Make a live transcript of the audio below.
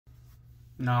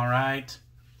Alright,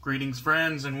 greetings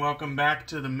friends and welcome back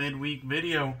to the midweek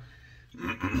video.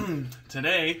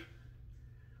 Today,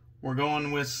 we're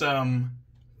going with some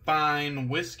fine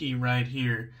whiskey right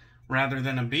here, rather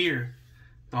than a beer.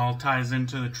 It all ties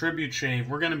into the tribute shave.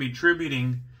 We're going to be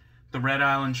tributing the Red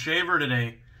Island Shaver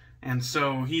today, and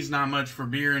so he's not much for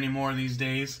beer anymore these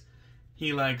days.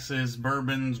 He likes his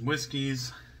bourbons,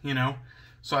 whiskeys, you know.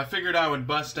 So I figured I would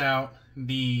bust out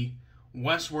the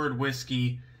Westward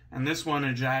whiskey, and this one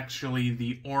is actually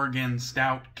the Oregon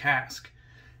Stout cask.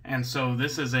 And so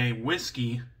this is a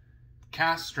whiskey,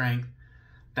 cask strength,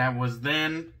 that was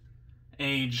then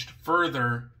aged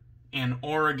further in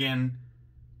Oregon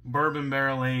bourbon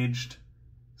barrel aged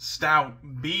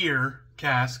stout beer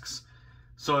casks.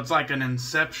 So it's like an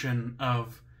inception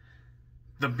of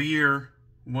the beer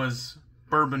was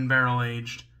bourbon barrel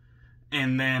aged,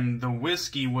 and then the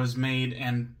whiskey was made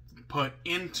and put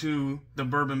into the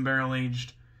bourbon barrel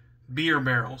aged beer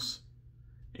barrels,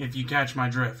 if you catch my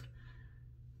drift.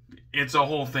 It's a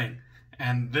whole thing,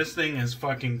 and this thing is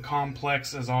fucking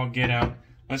complex as all get out.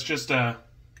 Let's just go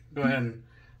ahead and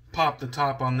pop the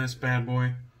top on this bad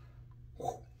boy.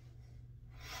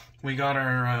 We got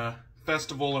our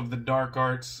Festival of the Dark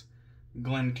Arts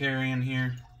Glencairn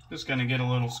here. Just gonna get a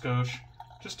little skosh,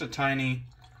 just a tiny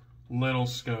little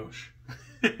skosh.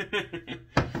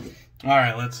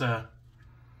 Alright, let's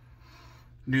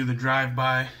do the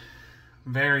drive-by.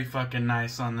 Very fucking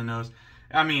nice on the nose.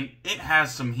 I mean, it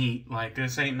has some heat. Like,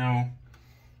 this ain't no...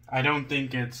 I don't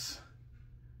think it's...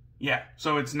 Yeah,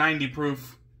 so it's 90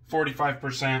 proof,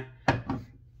 45%.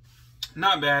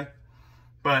 Not bad,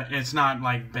 but it's not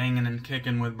like banging and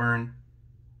kicking with burn.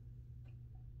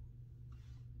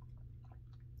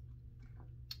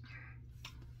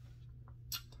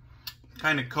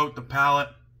 Kind of coat the palate,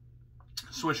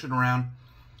 swish it around.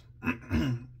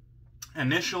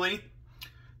 Initially,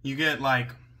 you get like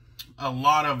a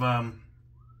lot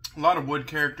of wood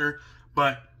character,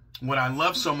 but what I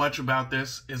love so much about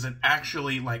this is it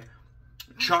actually, like,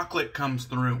 chocolate comes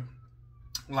through,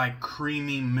 like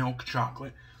creamy milk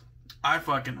chocolate. I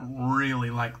fucking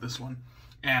really like this one.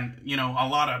 And, you know, a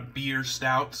lot of beer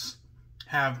stouts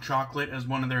have chocolate as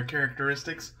one of their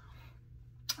characteristics.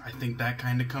 I think that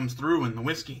kind of comes through in the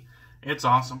whiskey. It's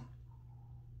awesome.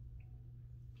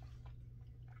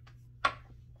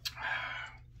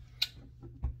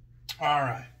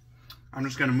 Alright, I'm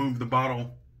just going to move the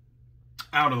bottle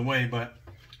out of the way, but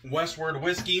Westward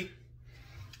whiskey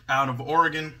out of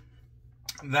Oregon,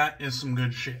 that is some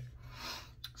good shit.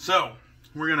 So,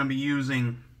 we're going to be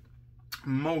using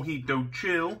Mojito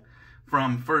Chill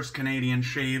from First Canadian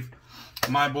Shave.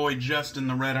 My boy Justin,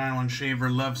 the Red Island Shaver,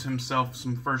 loves himself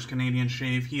some First Canadian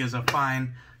Shave. He is a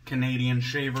fine Canadian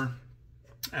shaver,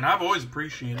 and I've always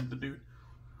appreciated the dude.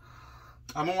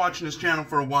 I've been watching his channel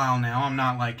for a while now. I'm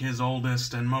not like his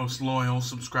oldest and most loyal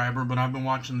subscriber, but I've been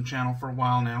watching the channel for a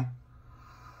while now.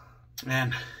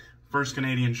 And First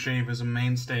Canadian Shave is a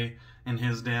mainstay in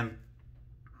his den.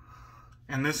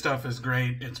 And this stuff is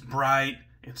great. It's bright.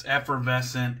 It's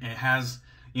effervescent. It has,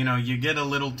 you know, you get a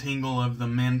little tingle of the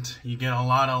mint. You get a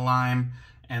lot of lime.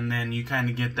 And then you kind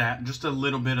of get that, just a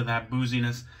little bit of that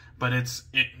booziness. But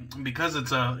because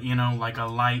it's a, you know, like a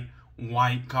light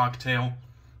white cocktail,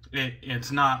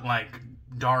 it's not like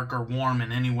dark or warm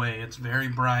in any way. It's very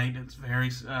bright. It's very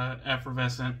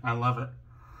effervescent. I love it.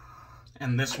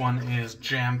 And this one is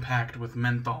jam-packed with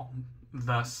menthol,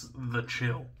 thus the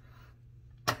chill.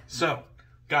 So,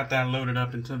 got that loaded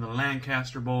up into the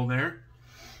Lancaster bowl there.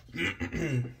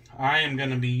 I am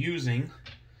going to be using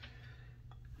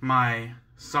my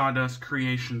Sawdust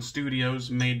Creation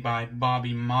Studios made by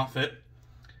Bobby Moffett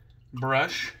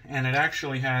brush, and it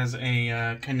actually has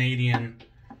a Canadian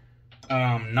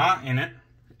knot in it,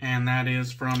 and that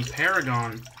is from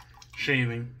Paragon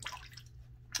shaving,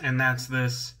 and that's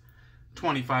this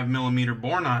 25mm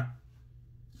Boar knot.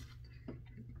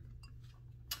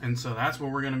 And so that's what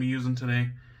we're going to be using today.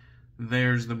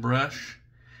 There's the brush.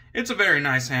 It's a very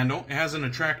nice handle. It has an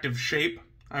attractive shape.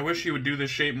 I wish you would do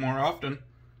this shape more often.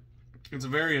 It's a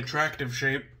very attractive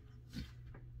shape.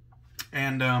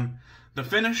 And the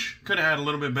finish could have had a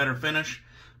little bit better finish,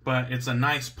 but it's a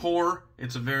nice pour.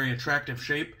 It's a very attractive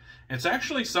shape. It's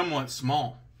actually somewhat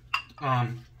small.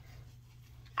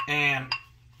 And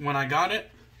when I got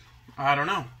it, I don't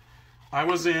know. I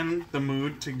was in the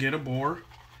mood to get a boar,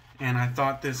 and I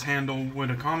thought this handle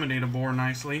would accommodate a boar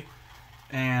nicely.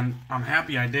 And I'm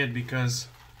happy I did, because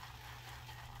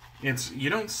you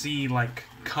don't see like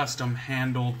custom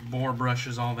handled boar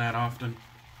brushes all that often.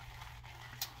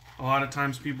 A lot of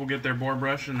times people get their boar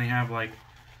brush and they have like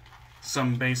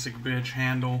some basic bitch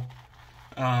handle,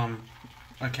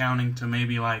 accounting to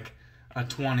maybe like a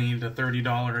 $20 to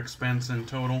 $30 expense in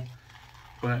total.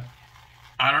 But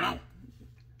I don't know.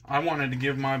 I wanted to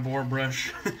give my Boar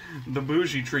brush the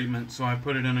bougie treatment, so I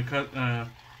put it in a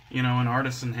an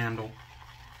artisan handle.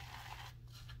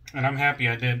 And I'm happy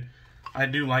I did. I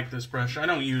do like this brush. I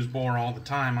don't use Boar all the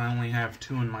time. I only have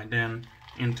 2 in my den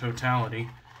in totality.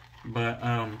 But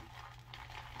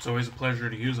it's always a pleasure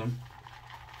to use them.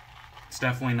 It's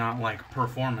definitely not like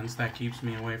performance that keeps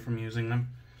me away from using them.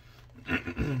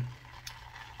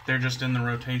 They're just in the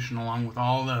rotation along with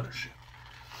all the other shit.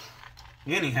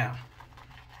 Anyhow,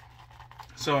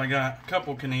 so I got a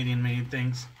couple Canadian-made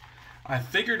things. I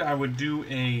figured I would do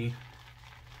a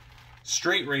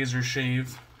straight razor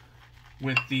shave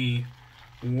with the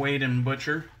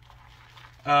wade&Butcher.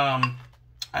 I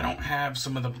don't have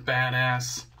some of the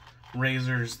badass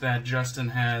razors that Justin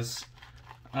has.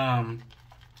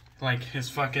 Like his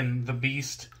fucking The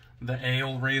Beast, the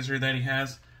ale razor that he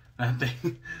has. That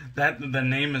thing, the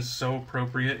name is so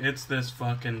appropriate. It's this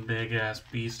fucking big ass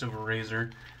beast of a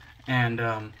razor, and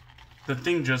the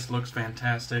thing just looks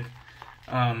fantastic.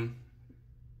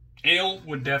 Ale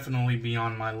would definitely be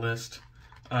on my list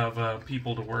of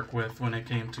people to work with when it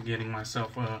came to getting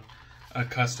myself a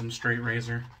custom straight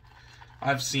razor.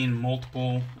 I've seen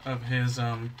multiple of his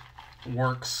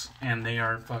works, and they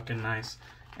are fucking nice.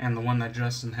 And the one that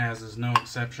Justin has is no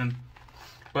exception.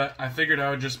 But I figured I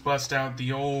would just bust out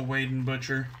the old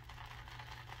wade&Butcher.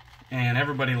 And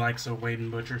everybody likes a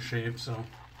wade&Butcher shave, so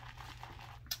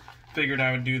figured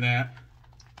I would do that.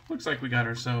 Looks like we got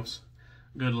ourselves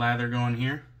a good lather going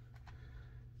here.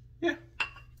 Yeah,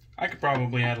 I could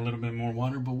probably add a little bit more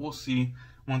water, but we'll see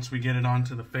once we get it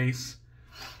onto the face.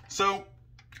 So,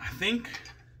 I think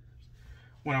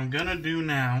what I'm gonna do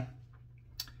now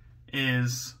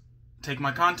is take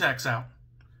my contacts out.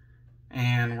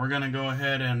 And we're gonna go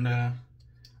ahead and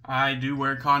I do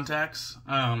wear contacts.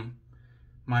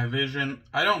 My vision,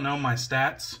 I don't know my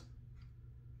stats,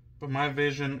 but my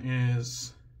vision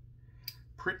is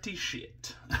pretty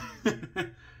shit. So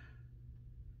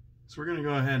we're gonna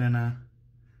go ahead and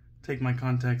take my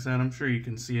contacts out. I'm sure you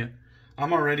can see it.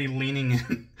 I'm already leaning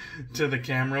in to the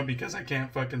camera because I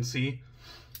can't fucking see.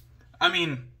 I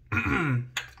mean,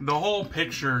 the whole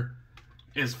picture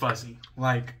is fuzzy.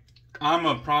 Like,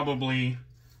 I'm probably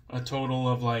a total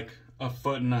of like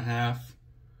 1.5 feet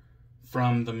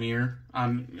from the mirror.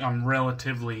 I'm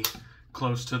relatively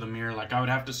close to the mirror. Like, I would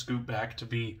have to scoot back to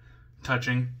be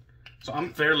touching. So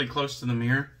I'm fairly close to the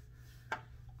mirror.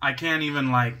 I can't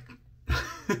even like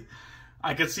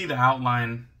I could see the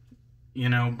outline, you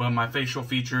know, but my facial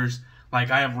features, like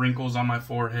I have wrinkles on my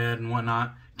forehead and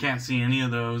whatnot. Can't see any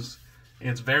of those.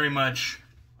 It's very much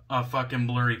a fucking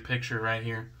blurry picture right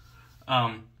here.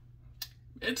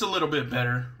 It's a little bit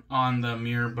better on the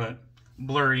mirror, but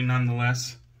blurry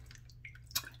nonetheless.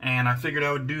 And I figured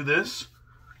I would do this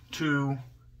to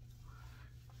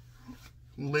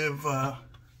live,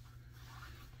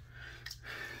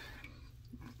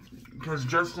 because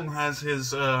Justin has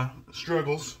his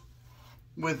struggles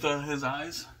with his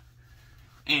eyes,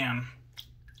 and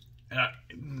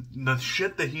the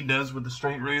shit that he does with the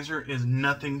straight razor is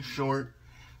nothing short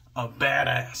of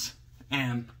badass.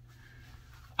 And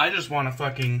I just want to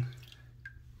fucking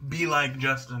be like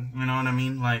Justin, you know what I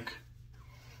mean? Like,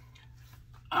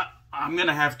 I'm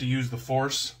gonna have to use the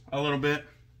force a little bit.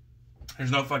 There's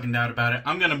no fucking doubt about it.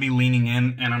 I'm gonna be leaning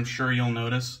in, and I'm sure you'll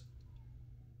notice.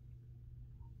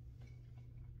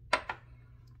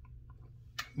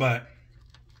 But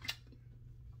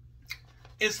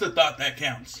it's the thought that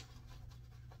counts.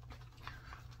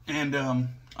 And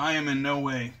I am in no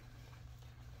way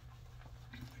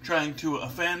trying to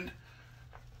offend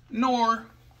nor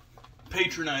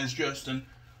patronize Justin.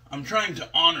 I'm trying to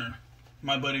honor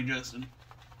my buddy Justin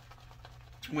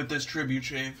with this tribute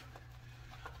shave.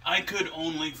 I could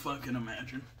only fucking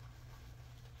imagine.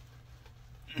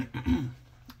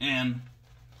 And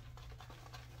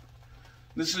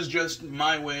this is just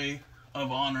my way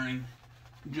of honoring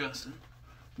Justin.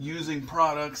 Using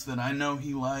products that I know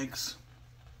he likes.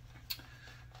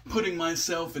 Putting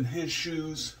myself in his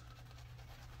shoes.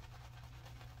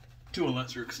 To a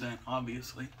lesser extent,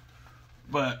 obviously.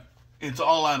 But it's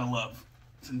all out of love.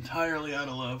 It's entirely out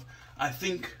of love. I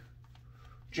think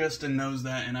Justin knows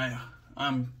that, and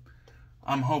I'm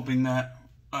hoping that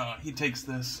he takes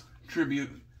this tribute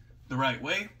the right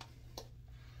way.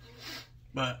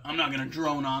 But I'm not going to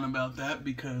drone on about that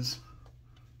because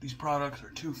these products are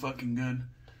too fucking good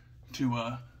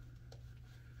to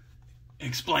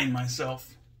explain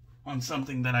myself on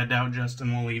something that I doubt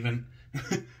Justin will even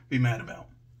be mad about.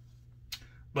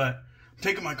 But I'm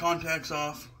taking my contacts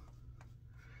off,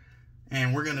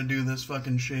 and we're going to do this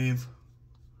fucking shave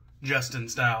Justin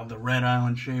style, the Red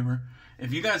Island Shaver.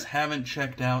 If you guys haven't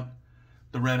checked out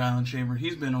the Red Island Shaver,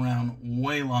 he's been around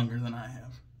way longer than I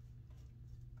have.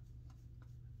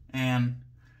 And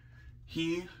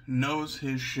he knows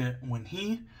his shit. When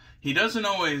he doesn't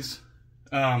always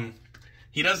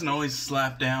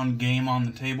slap down game on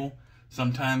the table.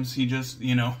 Sometimes he just,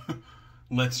 you know,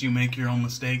 lets you make your own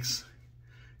mistakes.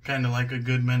 Kind of like a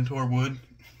good mentor would.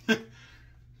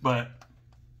 But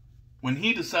when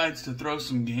he decides to throw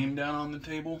some game down on the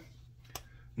table,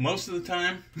 most of the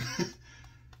time,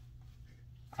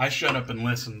 I shut up and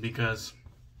listen, because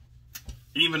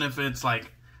even if it's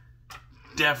like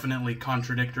definitely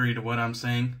contradictory to what I'm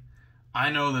saying,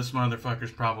 I know this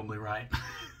motherfucker's probably right.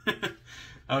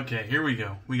 Okay, here we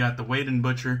go. We got the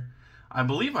wade&Butcher. I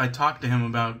believe I talked to him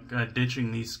about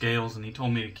ditching these scales, and he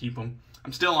told me to keep them.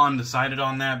 I'm still undecided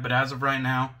on that, but as of right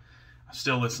now, I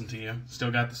still listen to you.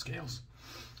 Still got the scales.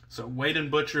 So,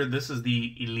 wade&Butcher, this is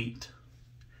the Elite.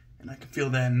 And I can feel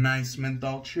that nice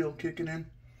menthol chill kicking in.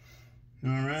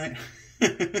 Alright.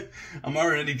 I'm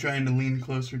already trying to lean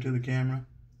closer to the camera.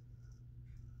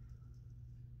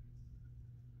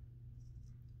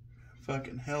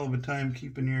 Fucking hell of a time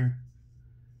keeping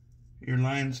your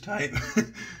lines tight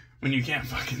when you can't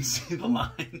fucking see the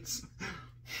lines.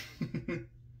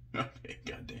 Okay,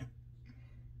 goddamn.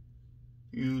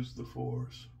 Use the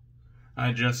force.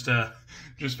 I just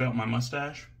felt my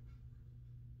mustache.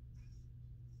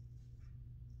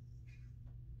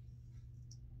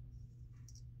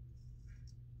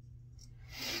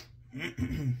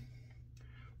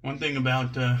 One thing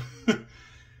about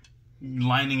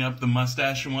lining up the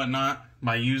mustache and whatnot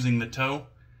by using the toe,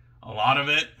 a lot of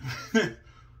it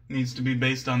needs to be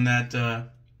based on that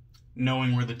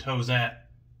knowing where the toe's at.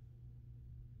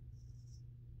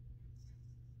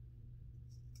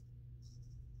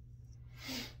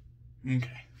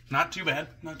 Okay, not too bad,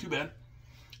 not too bad.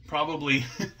 Probably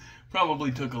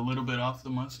took a little bit off the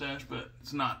mustache, but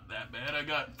it's not that bad. I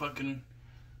got fucking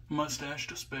mustache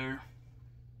to spare.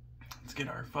 Let's get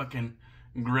our fucking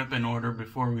grip in order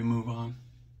before we move on.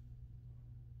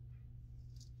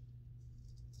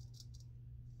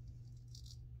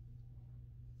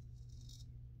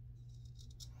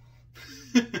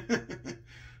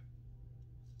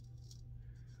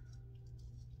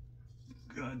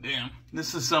 God damn.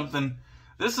 This is something.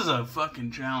 This is a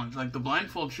fucking challenge. Like, the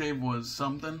blindfold shave was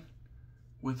something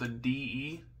with a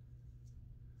DE.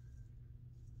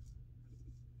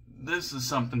 This is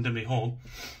something to behold.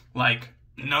 Like,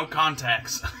 no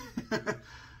contacts.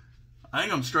 I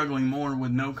think I'm struggling more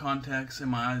with no contacts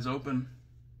and my eyes open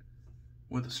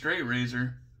with a straight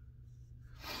razor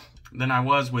than I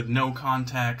was with no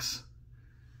contacts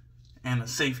and a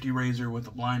safety razor with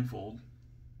a blindfold.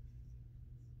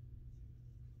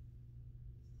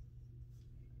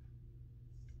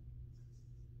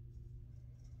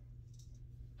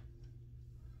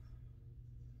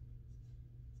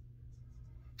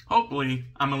 Hopefully,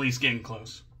 I'm at least getting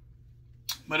close.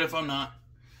 But if I'm not,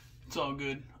 it's all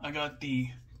good. I got the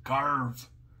Karve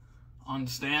on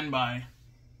standby.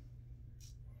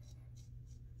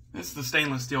 This is the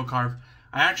stainless steel Karve.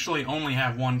 I actually only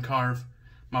have one Karve.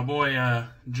 My boy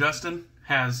Justin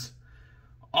has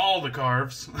all the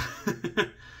Karves.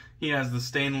 He has the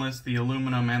stainless, the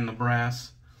aluminum, and the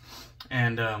brass.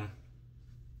 And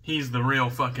he's the real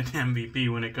fucking MVP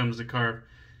when it comes to Karve.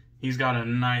 He's got a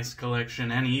nice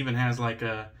collection, and he even has like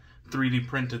a 3D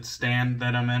printed stand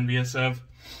that I'm envious of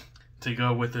to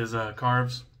go with his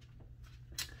Karves.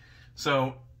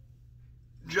 So,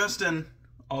 Justin,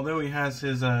 although he has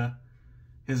his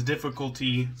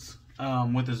difficulties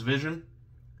with his vision,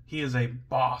 he is a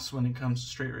boss when it comes to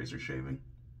straight razor shaving.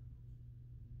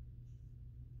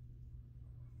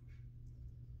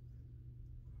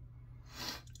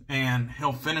 And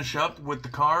he'll finish up with the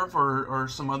Karve or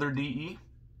some other DE.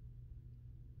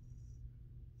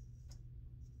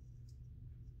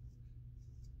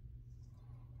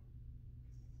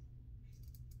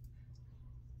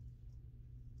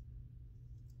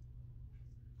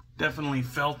 Definitely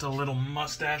felt a little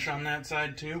mustache on that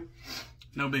side too.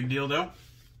 No big deal though.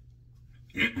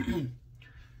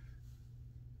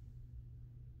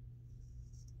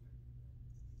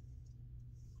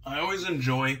 I always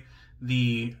enjoy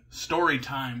the story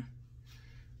time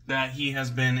that he has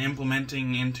been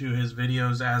implementing into his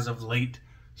videos as of late.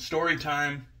 Story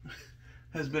time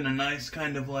has been a nice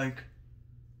kind of like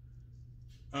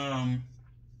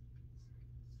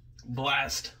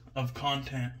blast of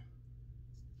content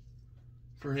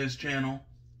for his channel.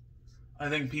 I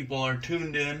think people are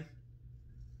tuned in.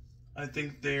 I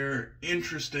think they're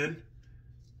interested.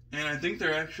 And I think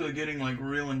they're actually getting like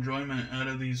real enjoyment out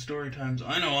of these story times.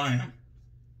 I know I am.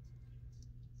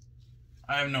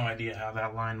 I have no idea how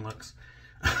that line looks.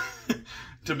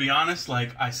 To be honest,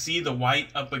 like, I see the white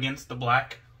up against the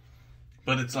black,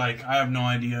 but it's like, I have no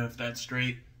idea if that's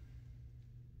straight.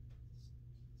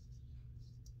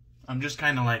 I'm just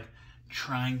kind of like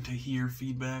trying to hear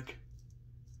feedback.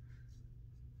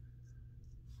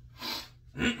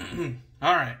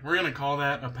 Alright, we're going to call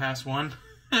that a pass 1.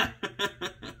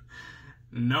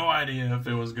 No idea if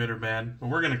it was good or bad, but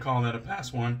we're going to call that a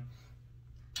pass 1.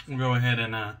 We'll go ahead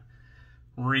and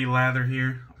re-lather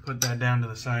here. I'll put that down to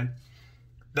the side.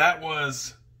 That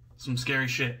was some scary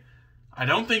shit. I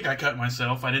don't think I cut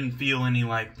myself. I didn't feel any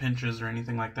like pinches or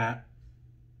anything like that.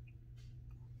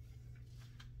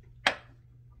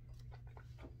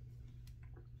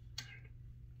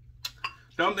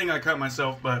 Don't think I cut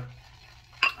myself, but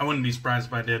I wouldn't be surprised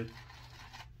if I did.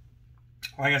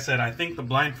 Like I said, I think the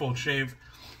blindfold shave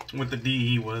with the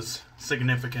DE was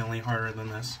significantly harder than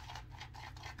this.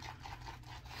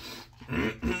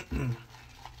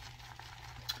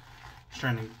 Just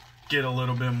trying to get a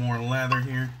little bit more lather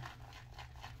here.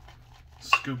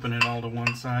 Scooping it all to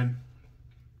one side.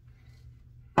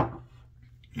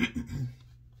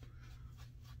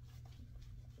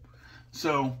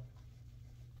 So,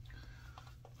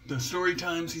 the story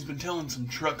times, he's been telling some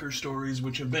trucker stories,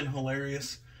 which have been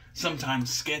hilarious.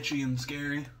 Sometimes sketchy and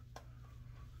scary.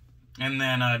 And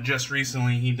then just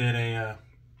recently he did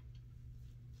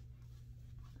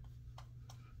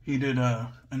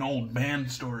an old band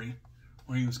story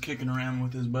where he was kicking around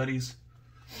with his buddies.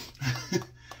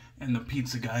 And the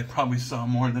pizza guy probably saw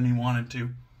more than he wanted to.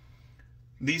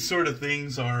 These sort of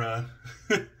things are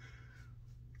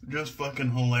just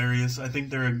fucking hilarious. I think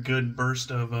they're a good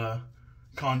burst of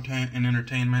content and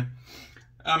entertainment.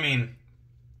 I mean,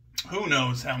 who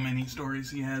knows how many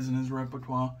stories he has in his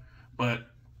repertoire, but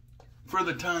for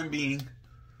the time being,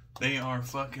 they are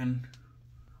fucking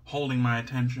holding my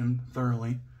attention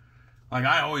thoroughly. Like,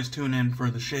 I always tune in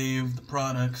for the shave, the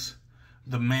products,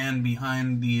 the man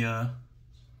behind the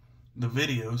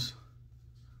videos,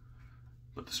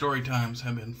 but the story times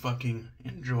have been fucking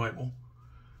enjoyable.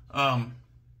 On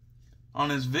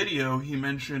his video, he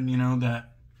mentioned, you know, that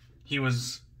he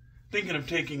was thinking of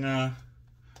taking a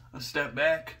step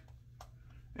back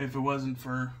if it wasn't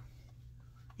for,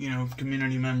 you know,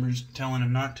 community members telling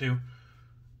him not to.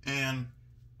 And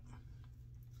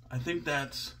I think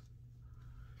that's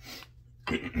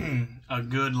a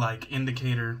good, like,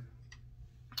 indicator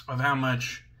of how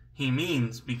much he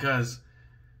means, because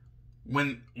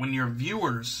when your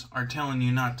viewers are telling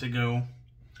you not to go,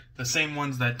 the same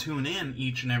ones that tune in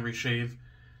each and every shave,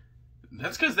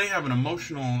 that's because they have an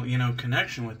emotional, you know,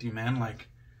 connection with you, man. Like,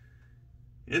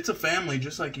 it's a family,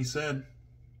 just like he said.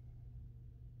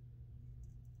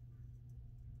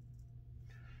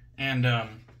 And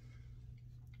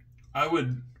I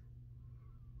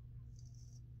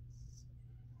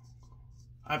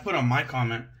put on my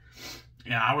comment,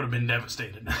 yeah, I would have been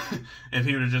devastated if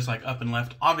he would have just like up and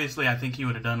left. Obviously, I think he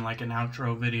would have done like an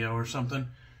outro video or something,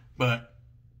 but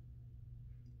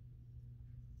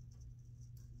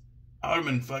I would have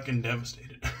been fucking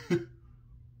devastated.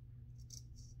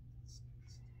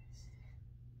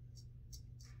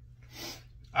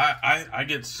 I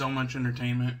get so much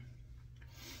entertainment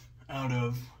out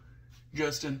of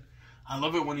Justin. I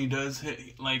love it when he does,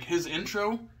 like, his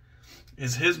intro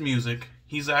is his music.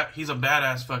 He's a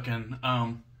badass fucking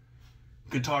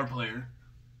guitar player.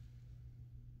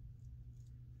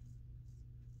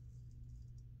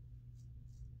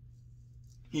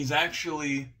 He's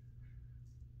actually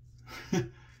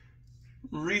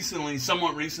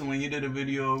somewhat recently, he did a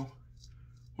video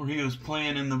where he was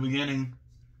playing in the beginning,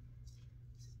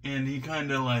 and he kind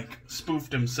of like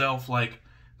spoofed himself, like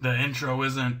the intro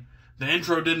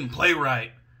didn't play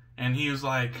right, and he was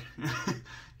like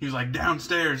he was like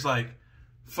downstairs like,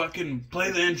 fucking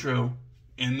play the intro,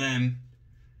 and then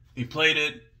he played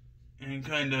it and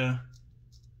kind of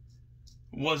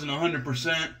wasn't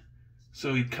 100%,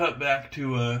 so he cut back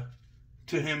to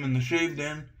him in the shave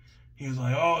den. He was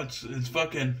like, oh, it's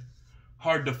fucking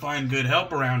hard to find good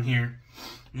help around here.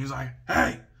 He was like,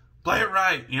 hey, play it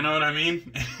right, you know what I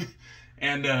mean?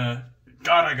 And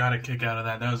God, I got a kick out of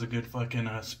that. That was a good fucking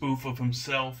spoof of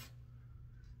himself.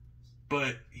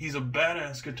 But he's a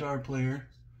badass guitar player.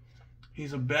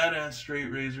 He's a badass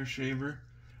straight razor shaver.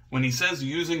 When he says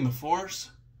using the force,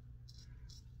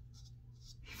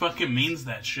 he fucking means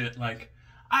that shit. Like,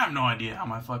 I have no idea how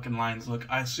my fucking lines look.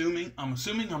 I'm assuming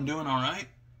I'm doing alright.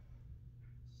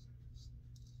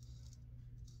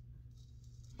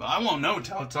 But I won't know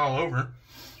till it's all over.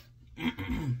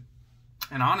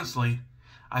 And honestly,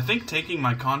 I think taking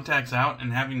my contacts out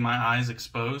and having my eyes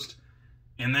exposed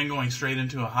and then going straight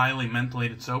into a highly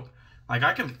mentholated soap, Like,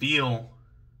 I can feel,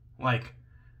 like,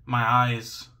 my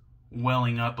eyes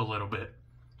welling up a little bit.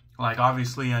 Like,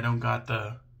 obviously, I don't got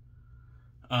the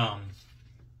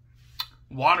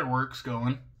waterworks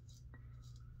going,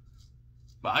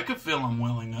 but I could feel them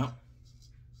welling up.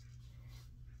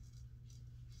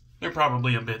 They're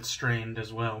probably a bit strained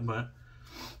as well, but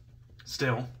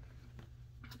still.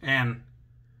 And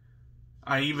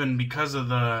I even, because of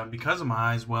my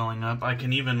eyes welling up, I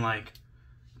can even, like,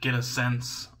 get a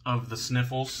sense of the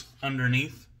sniffles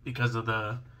underneath because of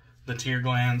the tear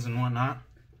glands and whatnot.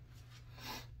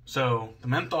 So the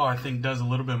menthol, I think, does a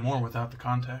little bit more without the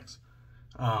contacts.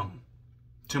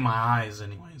 To my eyes,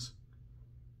 anyways.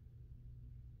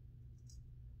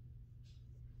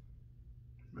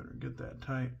 Better get that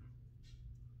tight.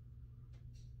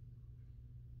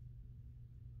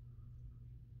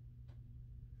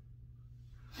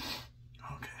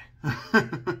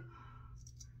 Okay.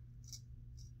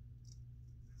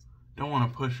 Don't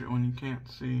want to push it when you can't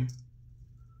see.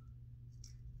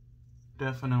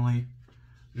 Definitely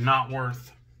not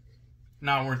worth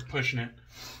pushing it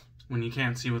when you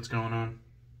can't see what's going on.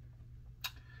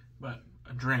 But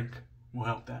a drink will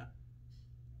help that.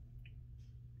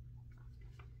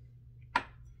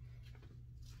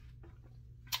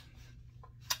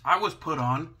 I was put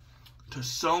on to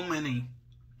so many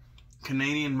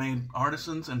Canadian-made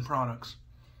artisans and products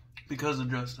because of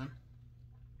Justin.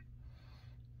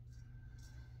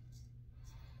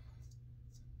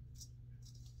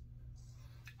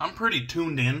 I'm pretty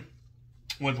tuned in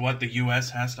with what the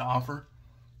US has to offer.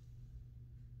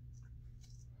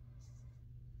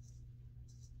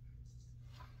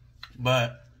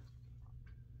 But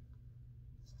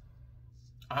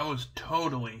I was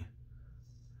totally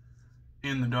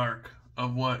in the dark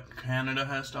of what Canada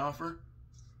has to offer.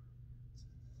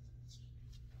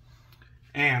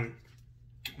 And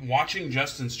watching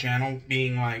Justin's channel,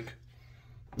 being like,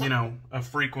 you know, a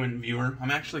frequent viewer, I'm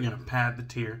actually going to pad the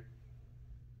tear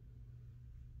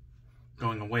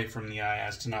going away from the eye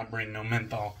as to not bring no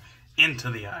menthol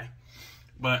into the eye.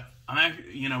 But I'm,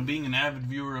 you know, being an avid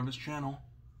viewer of his channel,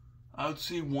 I would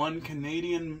see one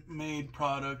Canadian-made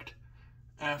product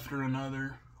after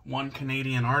another, one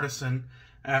Canadian artisan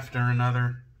after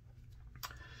another,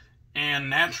 and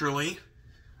naturally,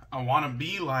 I want to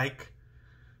be like,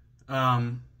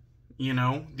 you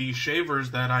know, these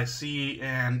shavers that I see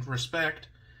and respect.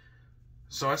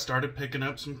 So I started picking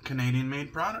up some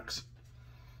Canadian-made products.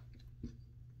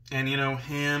 And, you know,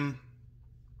 him,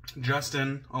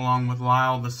 Justin, along with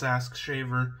Lyle, the Sask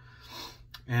Shaver,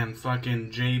 and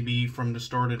fucking JB from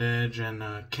Distorted Edge, and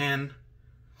Ken,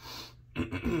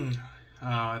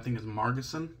 I think it's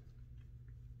Margison,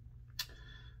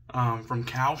 from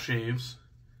Kal Shaves.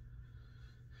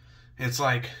 It's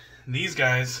like, these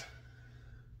guys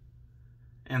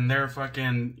and their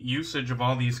fucking usage of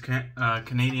all these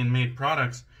Canadian-made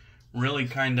products really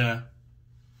kind of...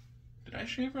 Did I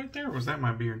shave right there, or was that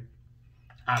my beard?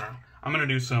 I don't know. I'm going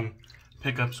to do some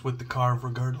pickups with the Karve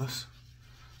regardless.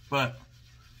 But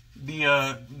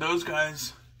those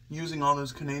guys using all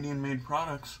those Canadian-made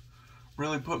products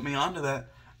really put me onto that.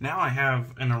 Now I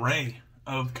have an array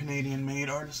of Canadian-made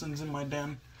artisans in my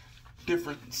den.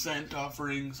 Different scent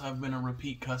offerings. I've been a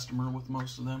repeat customer with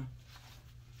most of them.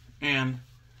 And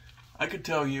I could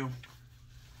tell you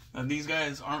that these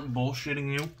guys aren't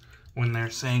bullshitting you when they're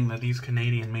saying that these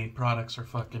Canadian-made products are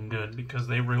fucking good, because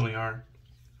they really are.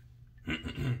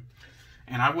 And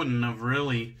I wouldn't have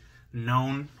really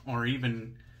known or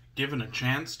even given a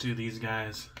chance to these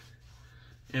guys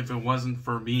if it wasn't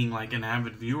for being like an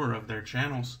avid viewer of their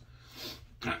channels.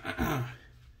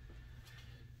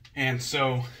 And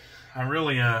so I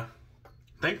really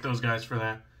thank those guys for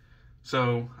that.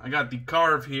 So I got the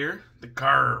Karve here, the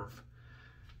Karve,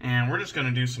 and we're just going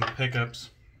to do some pickups.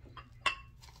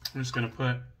 I'm just going to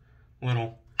put a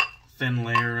little thin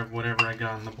layer of whatever I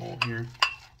got in the bowl here.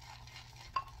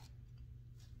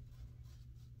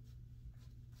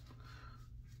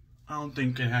 I don't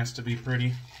think it has to be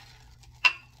pretty.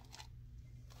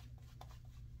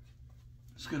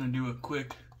 Just going to do a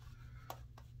quick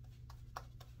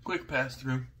pass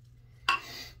through.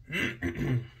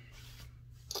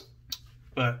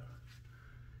 But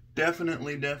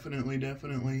definitely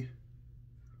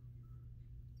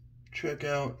check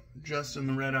out Justin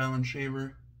the Red Island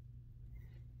Shaver,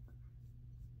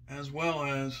 as well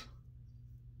as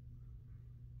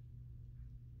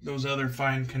those other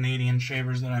fine Canadian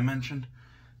shavers that I mentioned.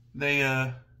 They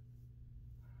are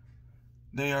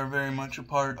very much a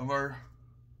part of our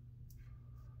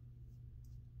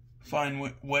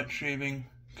fine wet shaving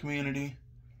community,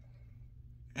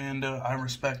 and I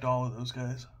respect all of those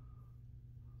guys.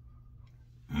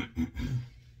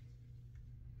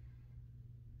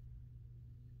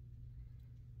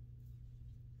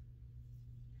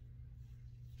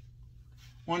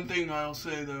 One thing I'll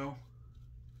say though,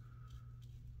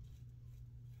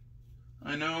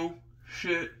 I know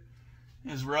shit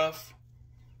is rough,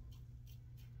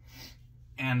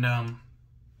 and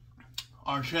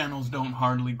our channels don't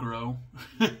hardly grow,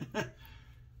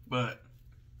 but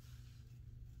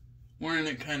we're in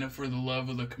it kind of for the love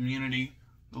of the community,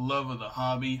 the love of the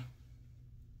hobby,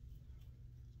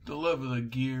 the love of the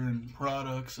gear and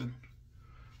products and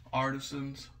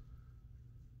artisans.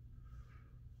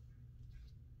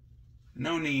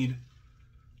 No need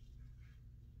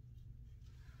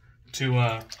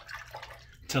to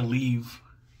leave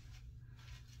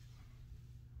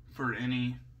for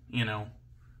any, you know,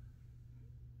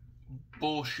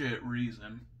 bullshit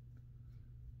reason.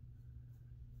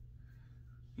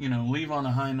 You know, leave on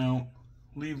a high note.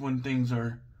 Leave when things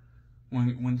are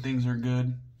when things are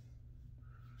good.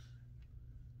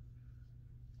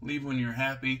 Leave when you're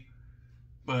happy,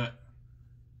 but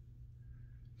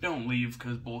don't leave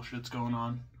because bullshit's going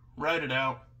on. Write it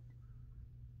out.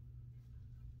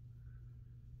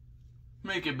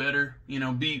 Make it better. You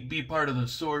know, be part of the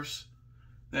source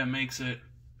that makes it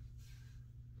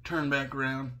turn back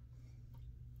around.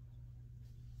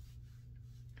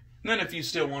 And then if you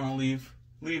still want to leave,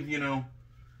 you know,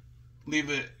 leave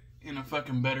it in a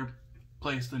fucking better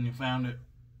place than you found it.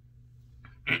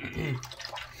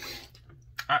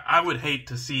 I would hate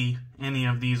to see any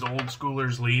of these old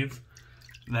schoolers leave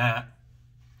that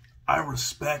I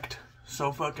respect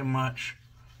so fucking much.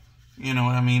 You know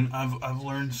what I mean? I've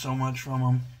learned so much from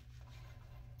them.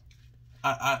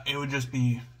 It would just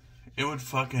be, it would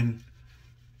suck,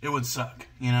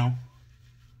 you know?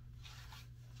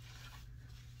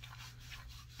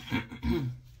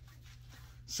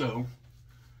 So,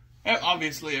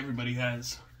 obviously everybody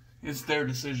has, it's their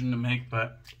decision to make,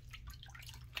 but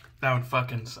that would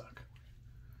fucking suck.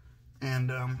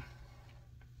 And,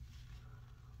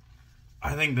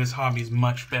 I think this hobby's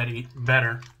much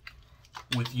better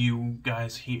with you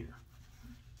guys here.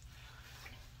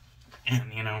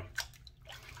 And, you know,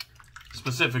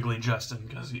 specifically Justin,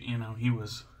 because, you know, he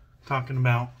was talking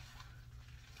about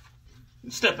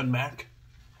stepping back.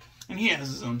 And he has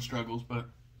his own struggles, but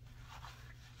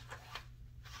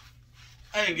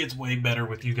I think it's way better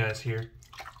with you guys here.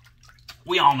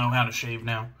 We all know how to shave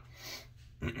now.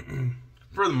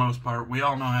 For the most part, we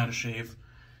all know how to shave.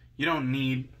 You don't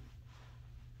need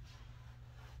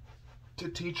to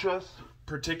teach us,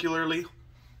 particularly.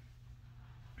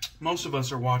 Most of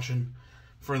us are watching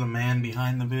for the man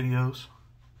behind the videos.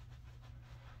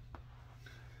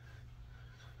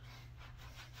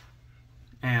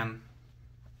 And,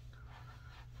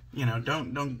 you know,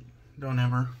 don't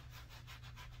ever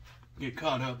get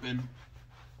caught up in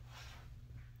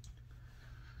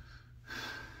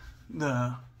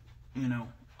the, you know,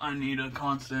 I need a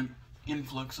constant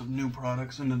influx of new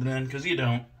products into the den, because you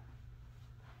don't.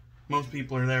 Most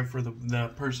people are there for the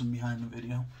person behind the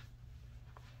video.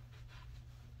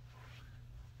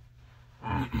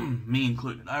 Me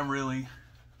included. I really,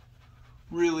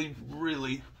 really,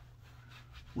 really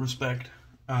respect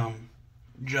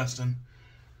Justin.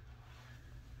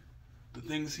 The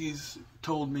things he's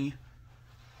told me,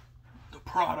 the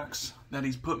products that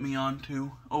he's put me on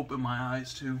to, opened my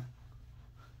eyes to,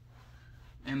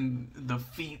 and the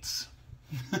feats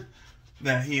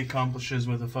that he accomplishes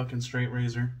with a fucking straight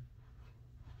razor.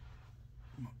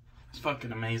 It's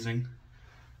fucking amazing.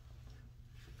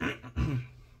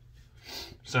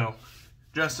 So,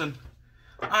 Justin,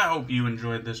 I hope you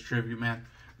enjoyed this tribute, man.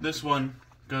 This one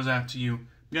goes out to you. I'm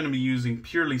going to be using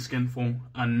purely Skinful,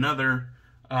 another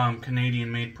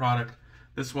Canadian-made product.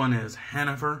 This one is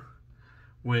Jenever,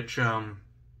 which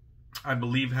I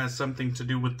believe has something to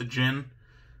do with the gin.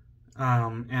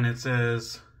 And it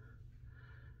says,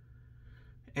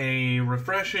 a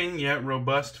refreshing yet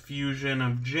robust fusion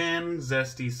of gin,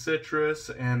 zesty citrus,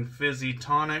 and fizzy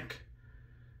tonic,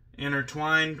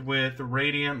 intertwined with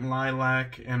radiant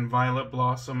lilac and violet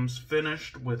blossoms,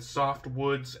 finished with soft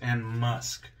woods and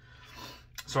musk.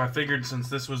 So I figured, since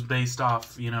this was based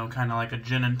off, you know, kind of like a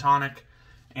gin and tonic,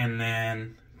 and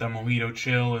then the Mojito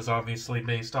Chill is obviously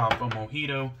based off a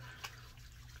Mojito,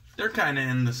 they're kind of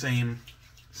in the same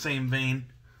vein,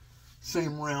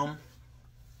 same realm.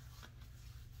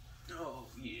 Oh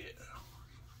yeah,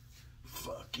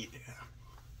 fuck yeah.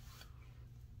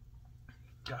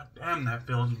 God damn, that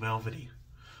feels velvety.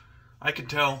 I could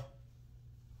tell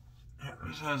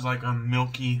this has like a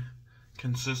milky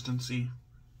consistency.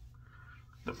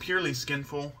 The purely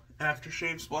Skinful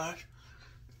Aftershave Splash,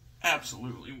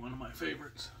 absolutely one of my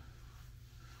favorites.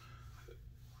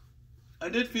 I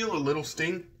did feel a little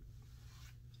sting,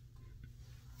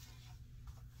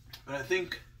 but I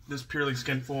think this purely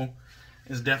Skinful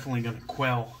is definitely going to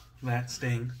quell that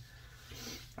sting.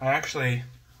 I actually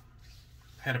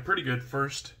had a pretty good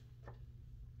first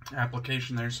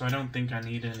application there, so I don't think I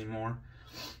need any more.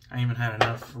 I even had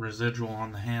enough residual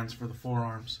on the hands for the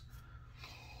forearms.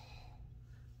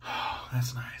 Oh,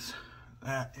 that's nice.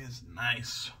 That is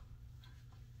nice.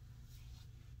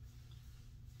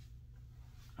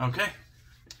 Okay,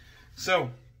 so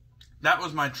that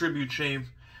was my tribute shave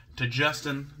to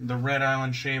Justin, the Red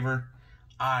Island Shaver.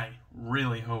 I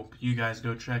really hope you guys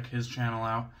go check his channel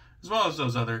out, as well as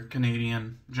those other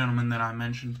Canadian gentlemen that I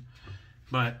mentioned.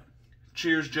 But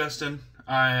cheers, Justin.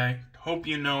 I hope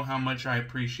you know how much I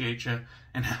appreciate you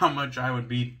and how much I would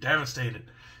be devastated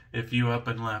if you up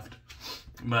and left.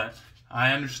 But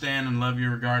I understand and love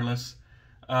you regardless.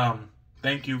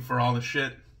 Thank you for all the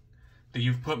shit that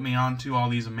you've put me onto, all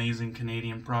these amazing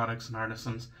Canadian products and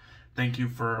artisans. Thank you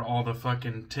for all the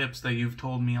fucking tips that you've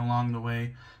told me along the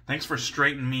way. Thanks for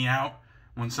straightening me out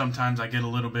when sometimes I get a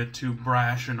little bit too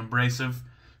brash and abrasive.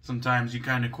 Sometimes you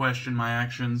kind of question my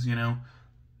actions, you know.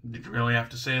 Did you really have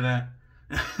to say that?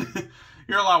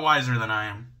 You're a lot wiser than I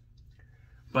am.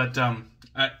 But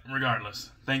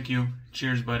regardless, thank you.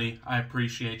 Cheers, buddy. I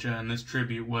appreciate you, and this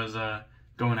tribute was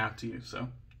going out to you, so.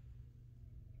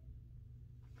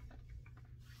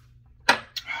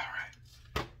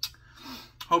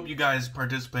 Hope you guys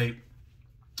participate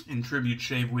in Tribute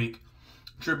Shave Week.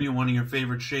 Tribute one of your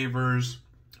favorite shavers,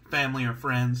 family or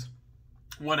friends,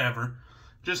 whatever.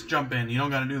 Just jump in. You don't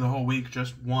got to do the whole week,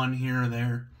 just one here or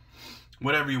there.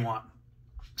 Whatever you want.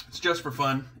 It's just for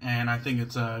fun, and I think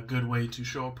it's a good way to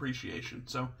show appreciation.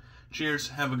 So, cheers.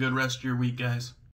 Have a good rest of your week, guys.